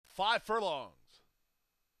5 furlongs.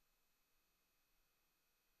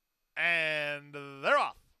 And they're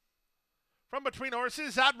off. From between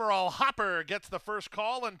horses, Admiral Hopper gets the first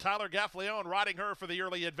call, and Tyler Gaffleone riding her for the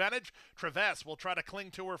early advantage. Traves will try to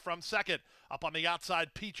cling to her from second. Up on the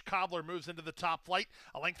outside, Peach Cobbler moves into the top flight,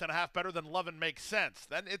 a length and a half better than Lovin' Makes Sense.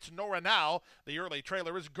 Then it's Nora Now. The early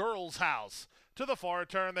trailer is Girl's House. To the far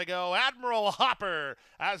turn they go. Admiral Hopper,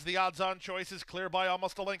 as the odds-on choice is clear by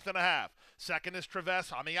almost a length and a half. Second is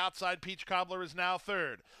Traves. On the outside, Peach Cobbler is now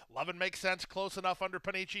third. Lovin' Makes Sense, close enough under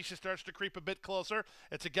Panici. She starts to creep a bit closer.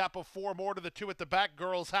 It's a gap of 4 more to the 2 at the back,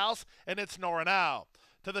 Girl's House, and it's Nora Now.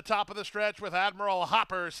 To the top of the stretch with Admiral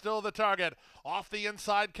Hopper still the target. Off the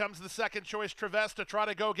inside comes the second choice, Traves, to try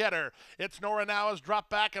to go get her. It's Nora Now has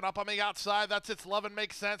dropped back, and up on the outside, that's its Lovin'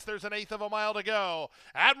 Makes Sense. There's an eighth of a mile to go.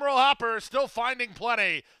 Admiral Hopper still finding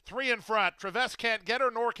plenty. 3 in front. Traves can't get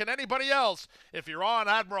her, nor can anybody else. If you're on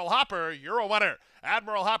Admiral Hopper, you're a winner.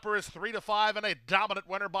 Admiral Hopper is 3-5 and a dominant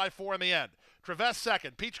winner by 4 in the end. Traves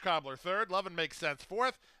second, Peach Cobbler third, Lovin' Makes Sense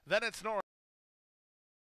fourth. Then it's Nora.